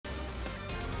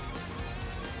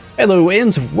Hello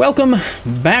and welcome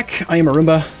back. I am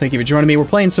Arumba. Thank you for joining me. We're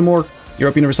playing some more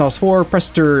Europa Universalis 4.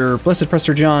 Prester, Blessed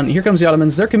Prester John. Here comes the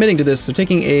Ottomans. They're committing to this. They're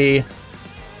taking a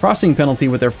crossing penalty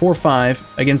with their 4-5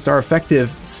 against our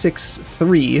effective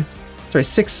 6-3. Sorry,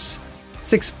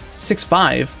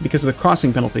 6-5 because of the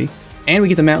crossing penalty. And we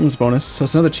get the mountains bonus, so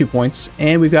it's another 2 points.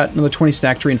 And we've got another 20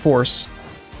 stack to reinforce.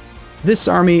 This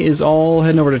army is all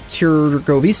heading over to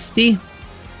Tirgovisti.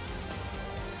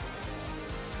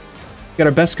 Got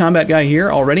our best combat guy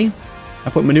here already. I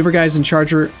put maneuver guys in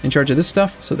charge of this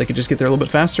stuff so they could just get there a little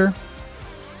bit faster.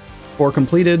 4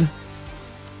 completed. Might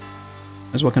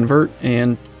as well convert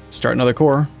and start another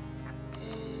core.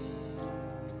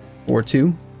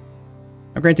 4-2.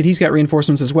 Now granted, he's got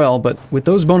reinforcements as well, but with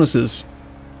those bonuses,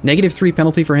 -3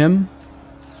 penalty for him.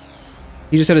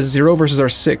 He just had a 0 versus our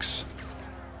 6.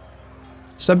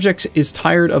 Subject is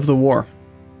tired of the war.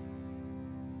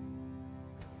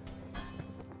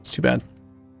 It's too bad.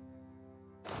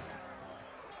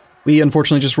 We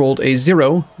unfortunately just rolled a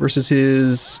 0 versus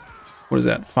his, what is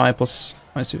that, 5 plus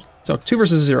 -2. So 2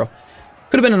 versus 0.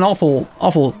 Could have been an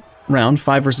awful round,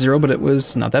 5 versus 0, but it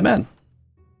was not that bad.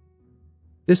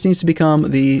 This needs to become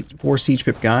the 4 siege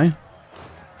pip guy.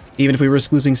 Even if we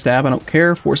risk losing stab, I don't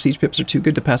care. 4 siege pips are too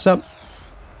good to pass up.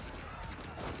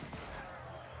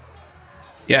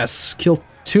 Yes, kill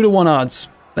 2-to-1 odds.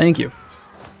 Thank you.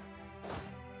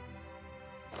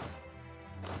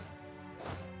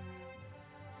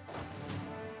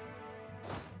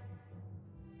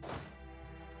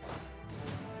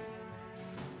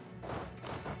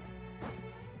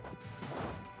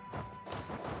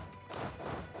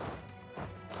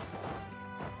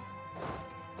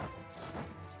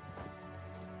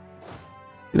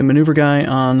 Get a maneuver guy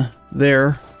on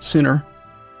there sooner,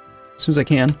 as soon as I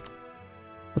can.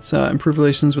 Let's improve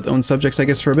relations with own subjects, I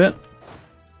guess, for a bit.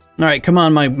 All right, come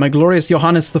on, my glorious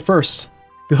Johannes I.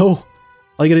 Go.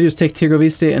 All you gotta do is take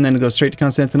Tirgoviste and then go straight to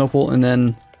Constantinople, and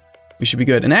then we should be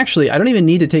good. And actually, I don't even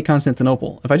need to take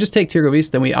Constantinople. If I just take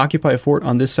Tirgoviste, then we occupy a fort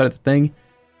on this side of the thing.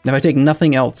 And if I take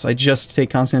nothing else, I just take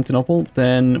Constantinople,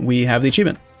 then we have the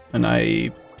achievement. And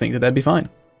I think that that'd be fine.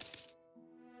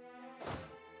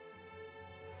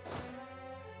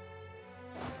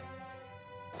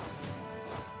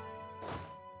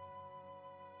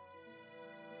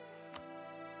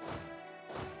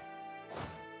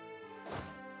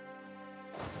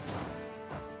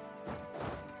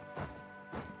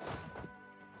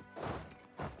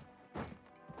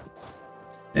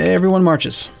 Everyone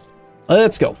marches.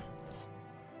 Let's go.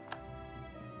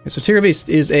 Okay, so Tirgoviste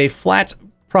is a flat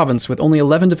province with only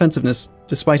 11 defensiveness,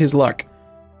 despite his luck.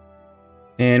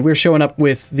 And we're showing up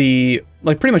with the,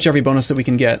 like, pretty much every bonus that we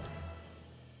can get.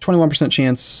 21%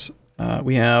 chance.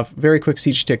 We have very quick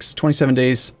siege ticks, 27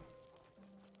 days.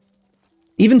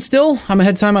 Even still, I'm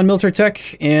ahead time on military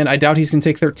tech, and I doubt he's going to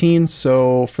take 13,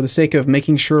 so for the sake of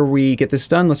making sure we get this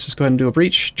done, let's just go ahead and do a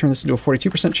breach. Turn this into a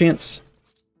 42% chance.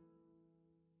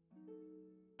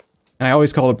 And I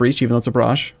always call it a breach, even though it's a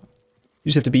barrage.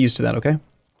 You just have to be used to that, okay?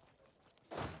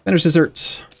 Vendor's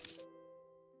dessert.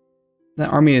 That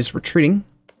army is retreating,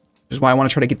 which is why I want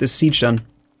to try to get this siege done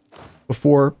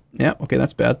before... Yeah, okay,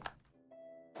 that's bad.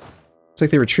 Looks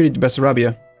like they retreated to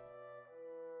Bessarabia.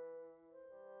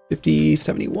 50,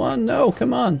 71, no,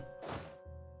 come on.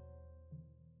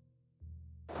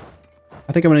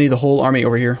 I think I'm going to need the whole army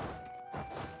over here.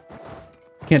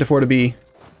 Can't afford to be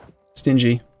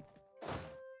stingy.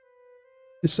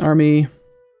 This army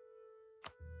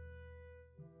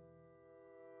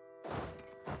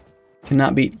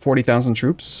cannot beat 40,000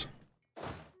 troops.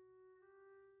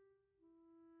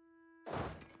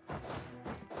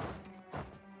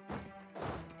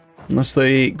 Unless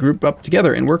they group up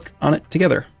together and work on it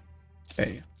together.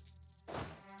 Okay.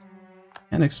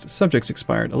 Annexed subjects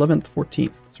expired, 11th,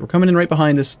 14th. So we're coming in right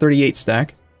behind this 38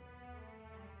 stack.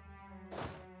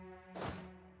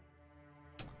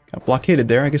 Got blockaded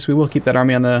there. I guess we will keep that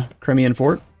army on the Crimean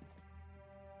fort.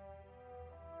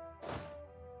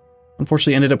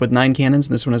 Unfortunately, ended up with 9 cannons,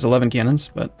 and this one has 11 cannons,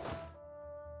 but...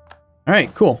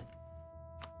 Alright, cool.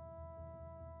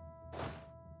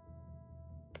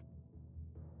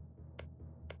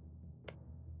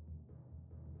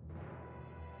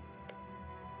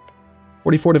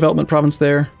 '44 development province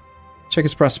there. Check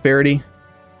his prosperity.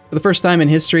 For the first time in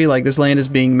history, like, this land is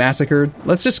being massacred.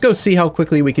 Let's just go see how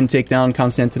quickly we can take down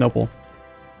Constantinople.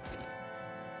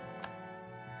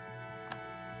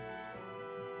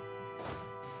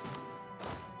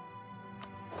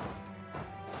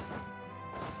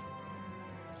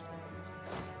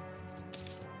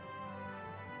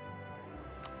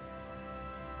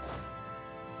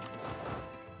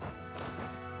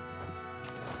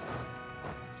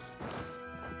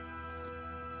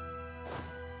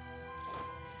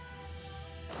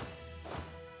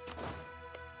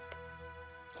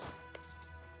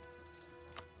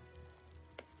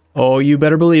 Oh, you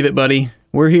better believe it, buddy.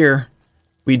 We're here.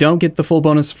 We don't get the full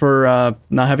bonus for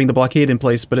not having the blockade in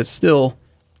place, but it's still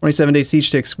 27-day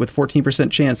siege ticks with 14%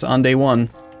 chance on day 1.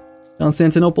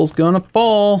 Constantinople's gonna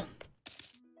fall.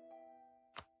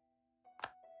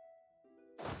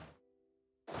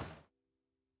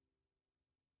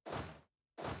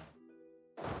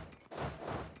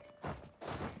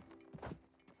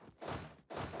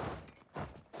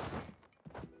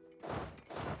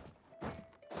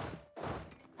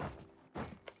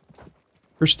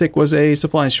 First tick was a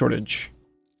supplies shortage.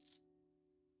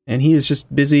 And he is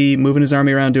just busy moving his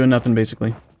army around doing nothing,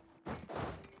 basically.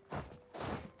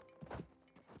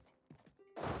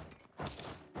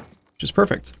 Which is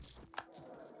perfect.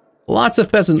 Lots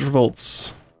of peasant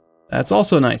revolts. That's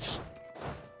also nice.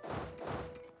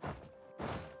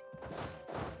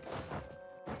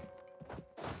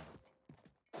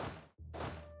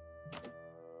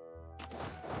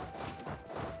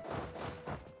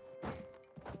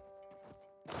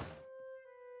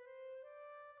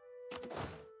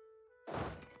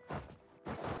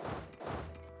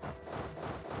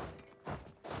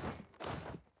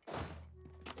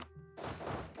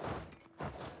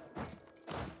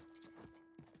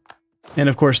 And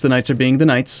of course the knights are being the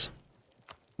knights.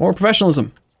 More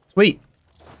professionalism. Sweet.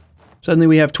 Suddenly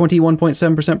we have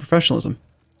 21.7% professionalism.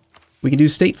 We can do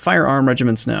state firearm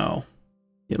regiments now.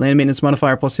 Get land maintenance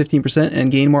modifier plus 15%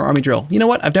 and gain more army drill. You know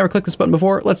what? I've never clicked this button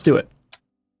before. Let's do it.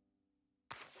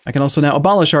 I can also now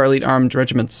abolish our elite armed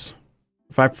regiments.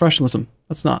 5 professionalism.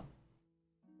 Let's not.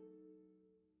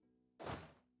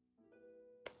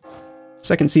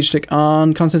 Second siege tick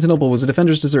on Constantinople was a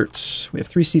defender's desert. We have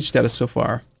 3 siege status so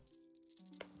far.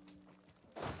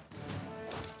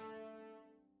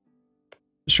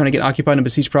 Just trying to get occupied and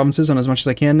besieged provinces on as much as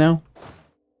I can now.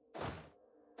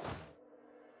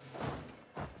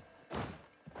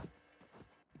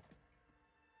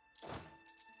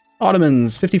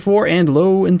 Ottomans, 54 and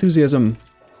low enthusiasm.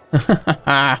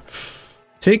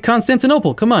 Take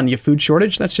Constantinople. Come on, you food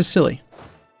shortage. That's just silly.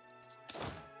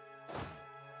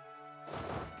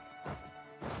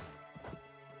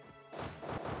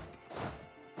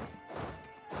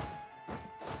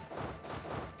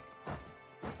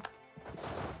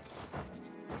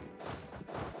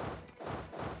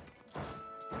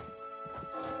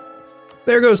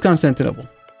 There goes Constantinople.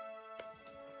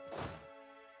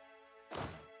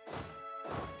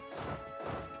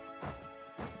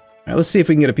 Alright, let's see if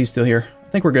we can get a peace deal here. I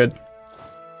think we're good.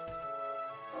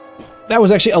 That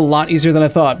was actually a lot easier than I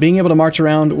thought. Being able to march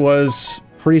around was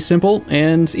pretty simple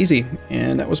and easy.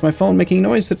 And that was my phone making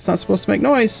noise that's not supposed to make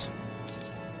noise.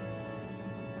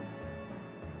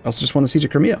 I also just won the siege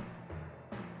of Crimea.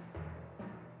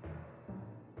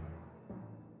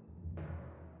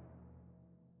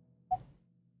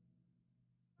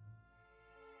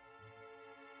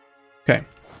 Okay.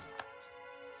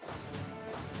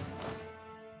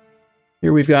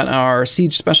 Here we've got our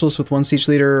siege specialist with 1 siege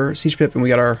leader, siege pip, and we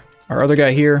got our other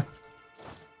guy here.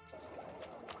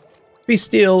 Peace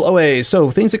deal away.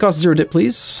 So things that cost 0 dip,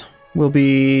 please, will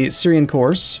be Syrian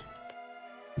cores.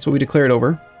 That's what we declared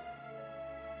over.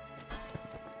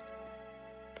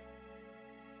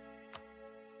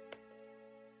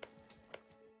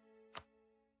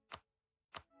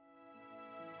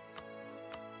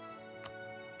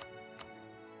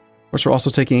 Of course, we're also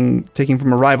taking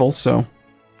from a rival, so...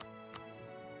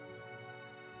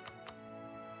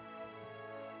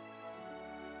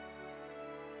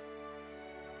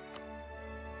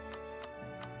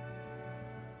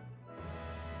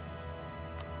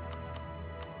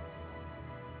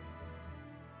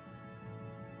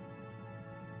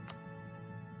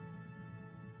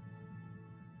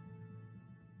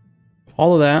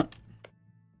 all of that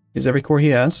is every core he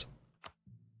has.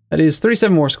 That is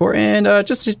 37 war score, and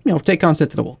just, you know, take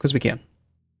Constantinople, because we can.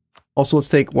 Also, let's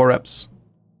take war reps.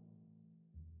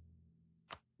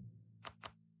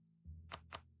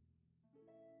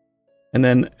 And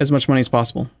then as much money as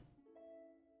possible.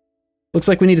 Looks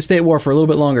like we need to stay at war for a little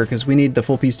bit longer, because we need the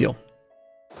full peace deal.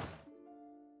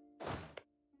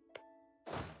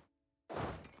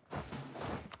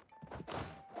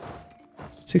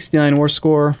 $69 war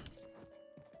score.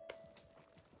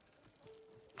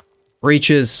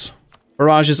 Breaches.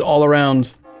 Barrages all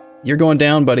around. You're going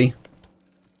down, buddy.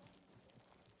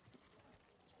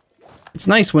 It's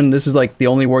nice when this is like the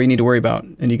only war you need to worry about,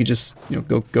 and you can just, you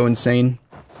know, go insane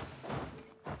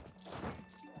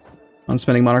on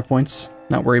spending monarch points,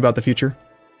 not worry about the future.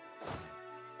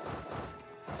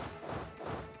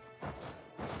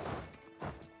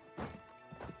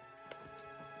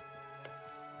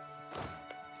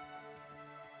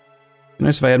 Be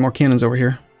nice if I had more cannons over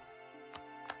here.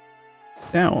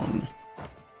 Down.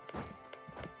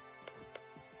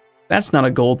 That's not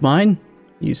a gold mine.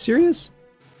 Are you serious?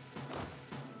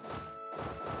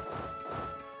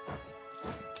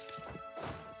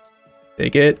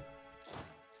 Take it.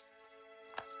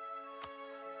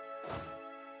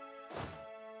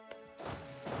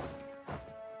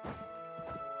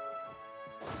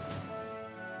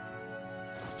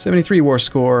 $73 war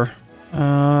score.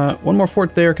 One more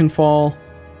fort there can fall.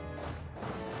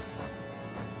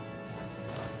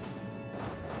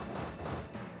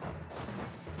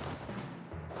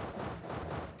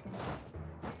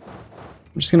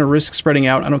 I'm just gonna risk spreading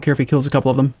out. I don't care if he kills a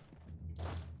couple of them.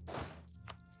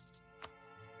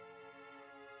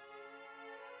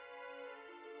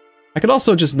 I could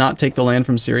also just not take the land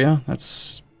from Syria.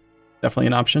 That's definitely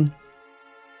an option.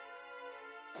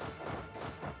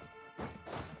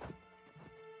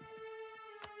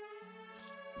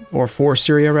 Or for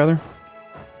Syria, rather.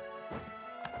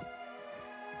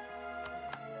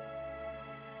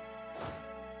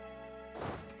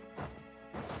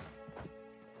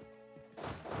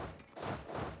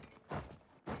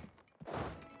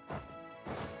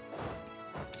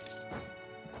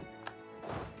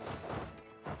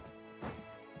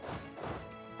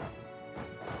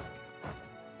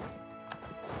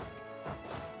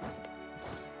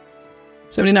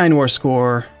 $79 war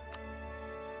score.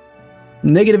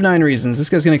 -9 reasons. This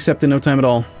guy's gonna accept in no time at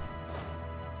all.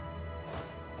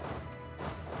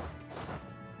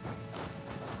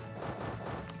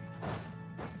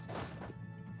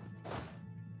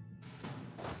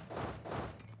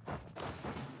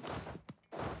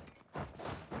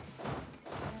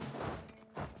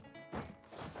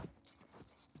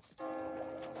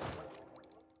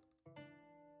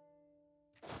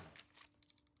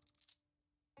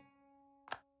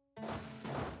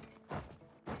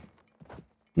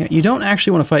 Yeah, you don't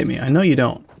actually want to fight me. I know you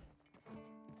don't.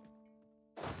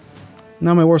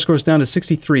 Now my war score is down to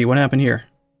 63. What happened here?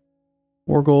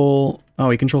 War goal...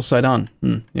 Oh, he controls Sidon.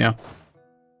 Yeah.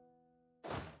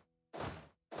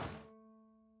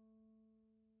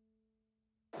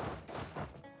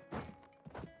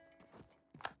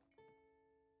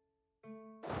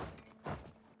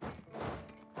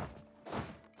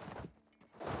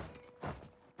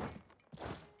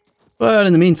 But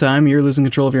in the meantime, you're losing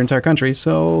control of your entire country,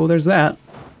 so there's that.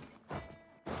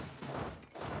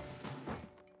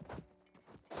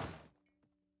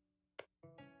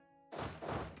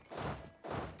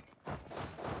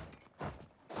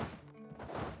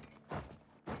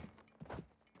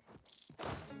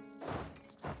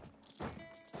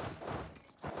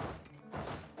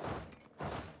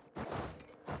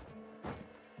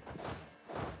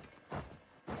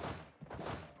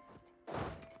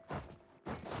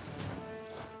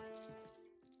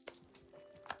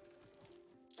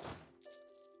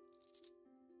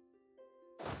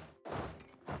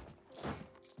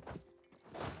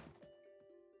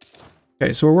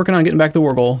 Okay, so we're working on getting back the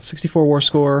war goal. 64 war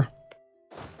score.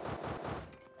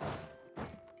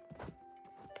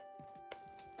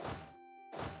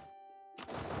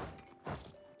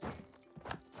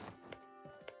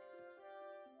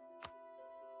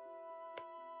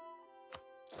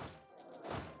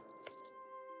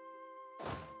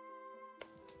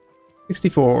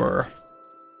 $64.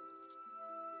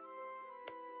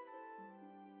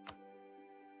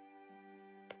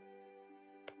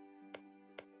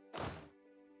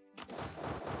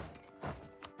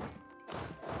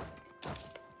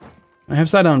 I have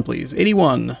Sidon, please.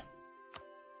 81.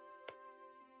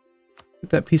 Get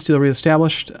that peace deal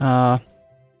reestablished. Why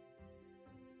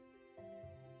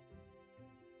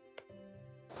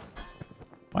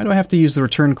do I have to use the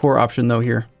return core option, though,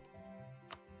 here?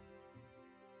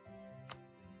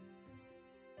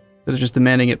 Instead of just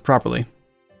demanding it properly.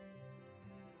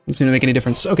 Doesn't seem to make any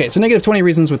difference. Okay, so negative 20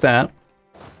 reasons with that.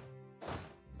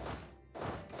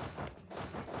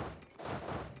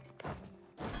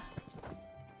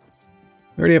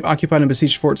 We already have occupied and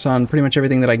besieged forts on pretty much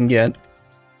everything that I can get.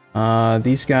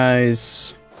 These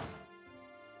guys...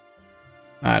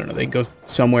 I don't know, they can go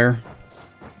somewhere.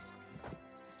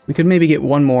 We could maybe get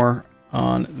one more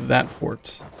on that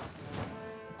fort.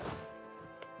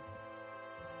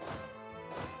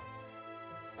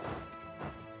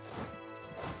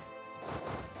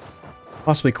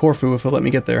 Possibly Corfu if it'll let me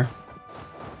get there.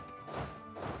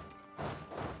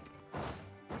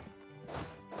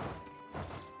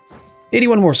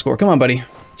 $81 more score. Come on, buddy.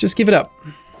 Just give it up.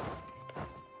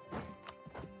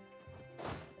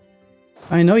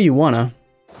 I know you wanna.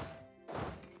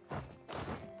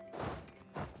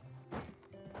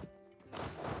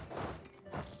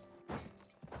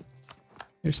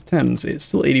 There's 10. It's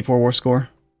still 84 war score.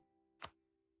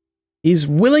 He's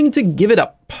willing to give it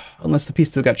up. Unless the peace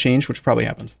deal got changed, which probably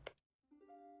happened.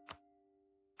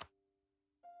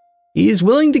 He's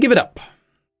willing to give it up.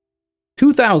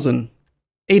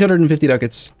 2,850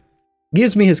 ducats.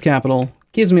 Gives me his capital.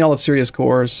 Gives me all of Syria's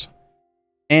cores.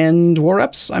 And war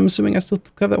reps, I'm assuming I still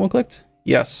have that one clicked?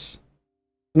 Yes.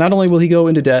 Not only will he go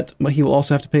into debt, but he will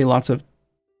also have to pay lots of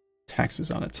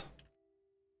taxes on it.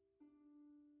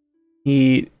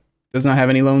 He does not have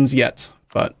any loans yet,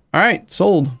 but alright,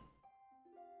 sold.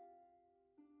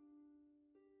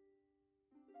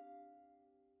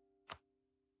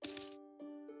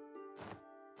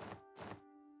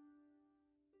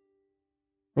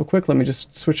 Real quick, let me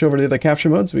just switch over to the other capture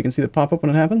mode so we can see the pop-up when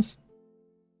it happens.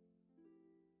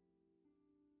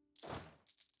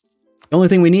 The only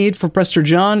thing we need for Prester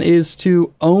John is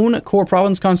to own core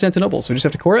province Constantinople, so we just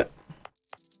have to core it.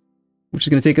 Which is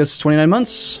going to take us 29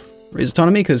 months. Raise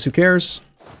autonomy, because who cares?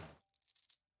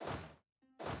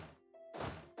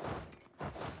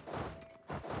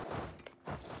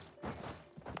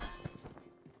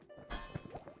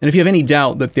 And if you have any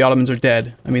doubt that the Ottomans are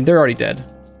dead, I mean, they're already dead.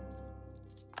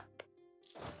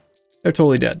 They're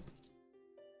totally dead.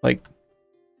 Like,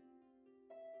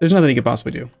 there's nothing you could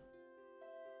possibly do.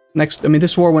 Next, I mean,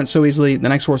 this war went so easily. The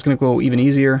next war is going to go even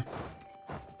easier.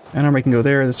 An army can go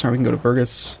there. This army can go to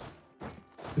Burgos.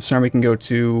 This army can go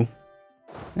to...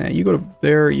 you go to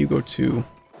there. You go to...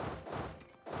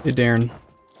 Idarn.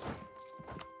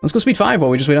 Let's go speed 5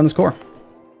 while we just wait on this core.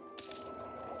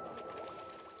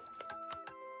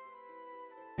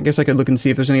 I guess I could look and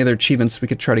see if there's any other achievements we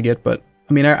could try to get, but...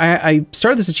 I mean, I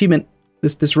started this achievement,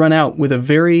 this run out with a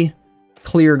very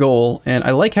clear goal, and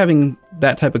I like having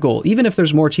that type of goal. Even if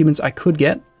there's more achievements I could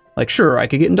get, like, sure, I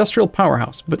could get Industrial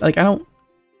Powerhouse, but, like, I don't,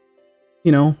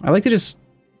 you know, I like to just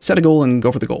set a goal and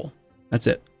go for the goal. That's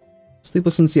it.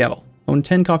 Sleepless in Seattle. Own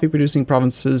 10 coffee-producing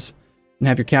provinces and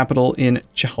have your capital in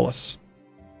Chehalis.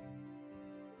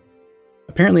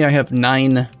 Apparently I have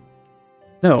 9...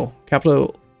 No,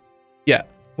 capital... Yeah,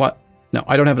 what? No,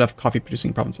 I don't have enough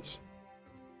coffee-producing provinces.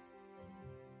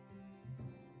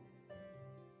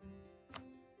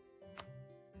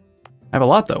 I have a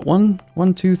lot, though.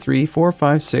 1, 2, 3, 4,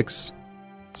 5, 6,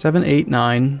 7, 8,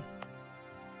 9.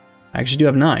 I actually do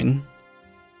have 9.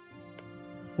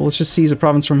 Well, let's just seize a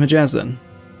province from Hejaz, then.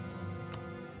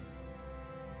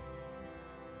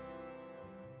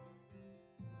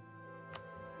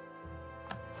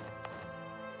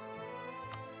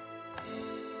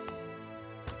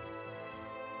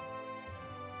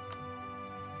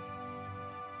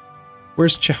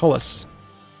 Where's Chehalis?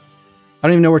 I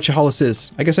don't even know where Chehalis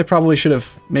is. I guess I probably should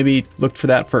have maybe looked for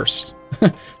that first.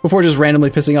 Before just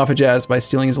randomly pissing off Hejaz by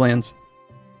stealing his lands.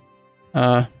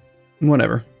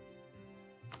 Whatever.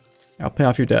 I'll pay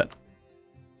off your debt.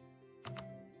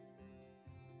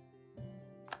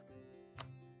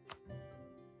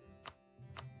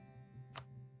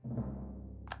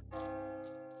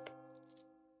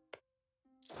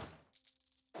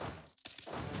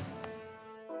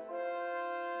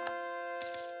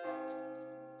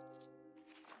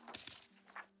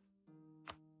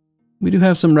 We do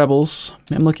have some rebels.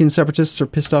 Mamlukian separatists are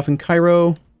pissed off in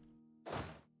Cairo.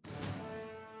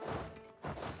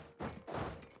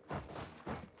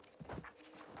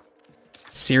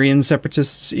 Syrian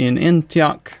separatists in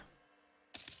Antioch.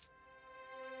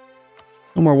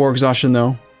 No more war exhaustion,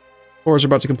 though. Wars are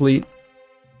about to complete.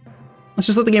 Let's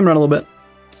just let the game run a little bit.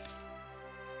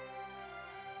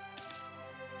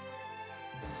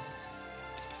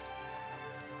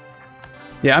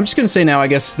 Yeah, I'm just going to say now, I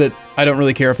guess, that I don't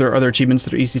really care if there are other achievements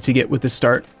that are easy to get with this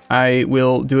start. I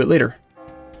will do it later.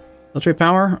 Military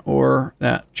power or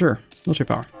that? Sure, military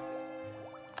power.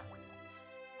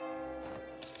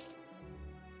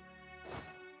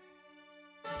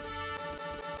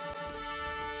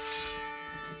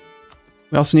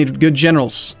 We also need good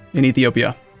generals in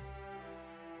Ethiopia.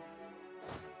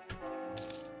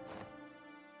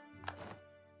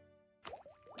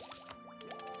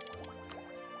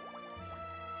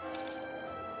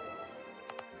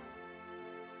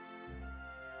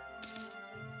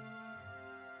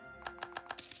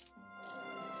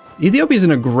 Ethiopia's in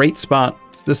a great spot.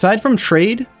 Aside from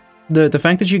trade, the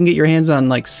fact that you can get your hands on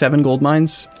like 7 gold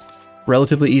mines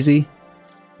relatively easy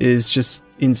is just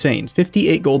insane.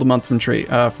 58 gold a month from trade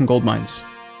from gold mines.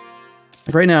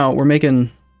 Like right now, we're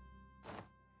making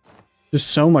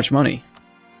just so much money.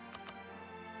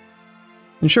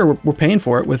 And sure, we're paying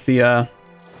for it with the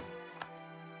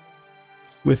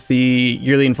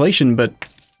yearly inflation, but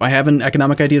by having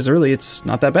economic ideas early, it's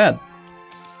not that bad.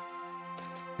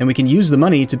 And we can use the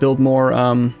money to build more,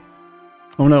 oh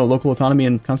no, local autonomy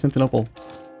in Constantinople.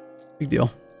 Big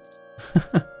deal.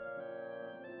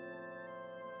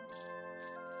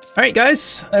 Alright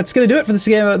guys, that's gonna do it for this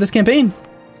game, this campaign.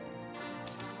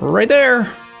 Right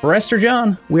there. Prester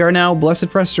John. We are now Blessed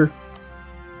Prester.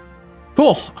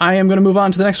 Cool. I am going to move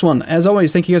on to the next one. As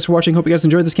always, thank you guys for watching. Hope you guys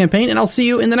enjoyed this campaign, and I'll see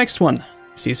you in the next one.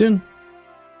 See you soon.